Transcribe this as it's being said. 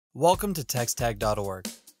Welcome to TextTag.org.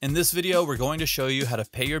 In this video, we're going to show you how to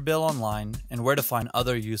pay your bill online and where to find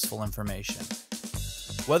other useful information.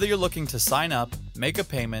 Whether you're looking to sign up, make a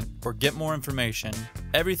payment, or get more information,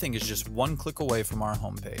 everything is just one click away from our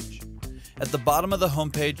homepage. At the bottom of the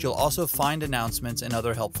homepage, you'll also find announcements and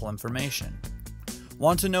other helpful information.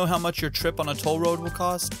 Want to know how much your trip on a toll road will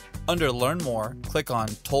cost? Under Learn More, click on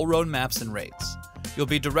Toll Road Maps and Rates. You'll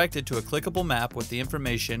be directed to a clickable map with the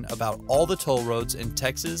information about all the toll roads in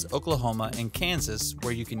Texas, Oklahoma, and Kansas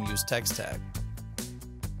where you can use TextTag.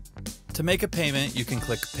 To make a payment, you can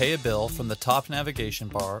click Pay a Bill from the top navigation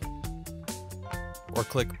bar or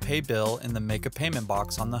click Pay Bill in the Make a Payment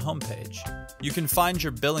box on the homepage. You can find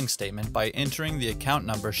your billing statement by entering the account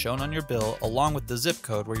number shown on your bill along with the zip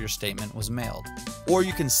code where your statement was mailed, or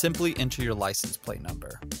you can simply enter your license plate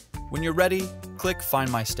number. When you're ready, click Find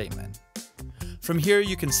My Statement. From here,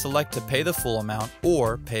 you can select to pay the full amount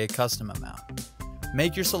or pay a custom amount.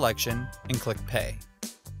 Make your selection and click Pay.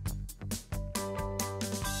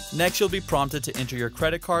 Next, you'll be prompted to enter your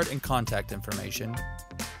credit card and contact information.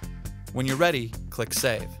 When you're ready, click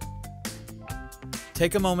Save.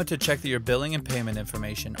 Take a moment to check that your billing and payment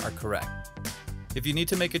information are correct. If you need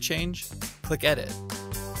to make a change, click Edit.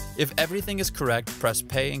 If everything is correct, press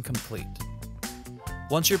Pay and Complete.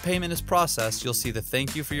 Once your payment is processed, you'll see the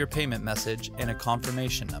thank you for your payment message and a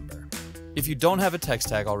confirmation number. If you don't have a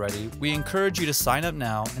TextTag already, we encourage you to sign up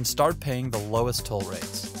now and start paying the lowest toll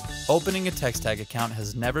rates. Opening a TextTag account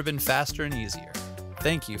has never been faster and easier.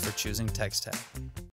 Thank you for choosing TextTag.